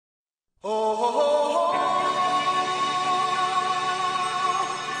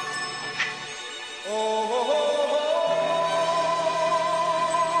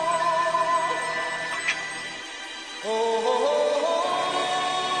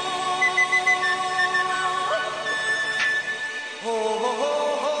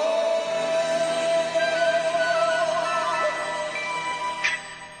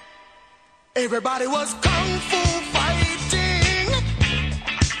Everybody was kung fu fighting.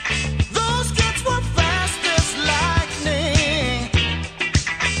 Those kids were fast as lightning.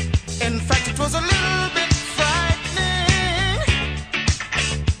 In fact, it was a little bit frightening,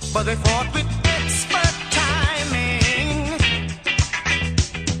 but they fought with expert timing.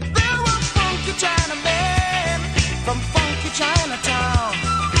 There were funky Chinamen from funky Chinatown.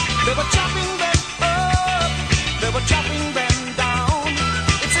 They were chopping them up, they were chopping them down.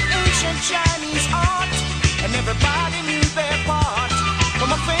 It's an ancient Chinese art, and everybody knew their part.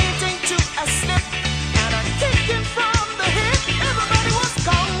 From a fainting to a slip and a kicking from the hip, everybody was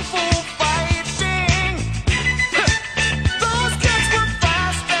kung fu fighting. Those kids were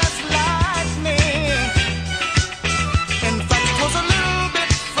fast as lightning. In fact, it was a little bit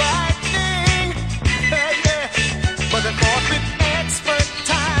frightening, yeah, but they fought with expert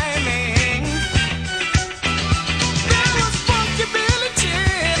timing. There was Funky Billy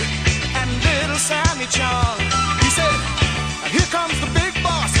Chin and Little Sammy Chung. He said, "Here comes the big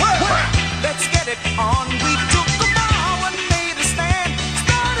boss. Let's get it on."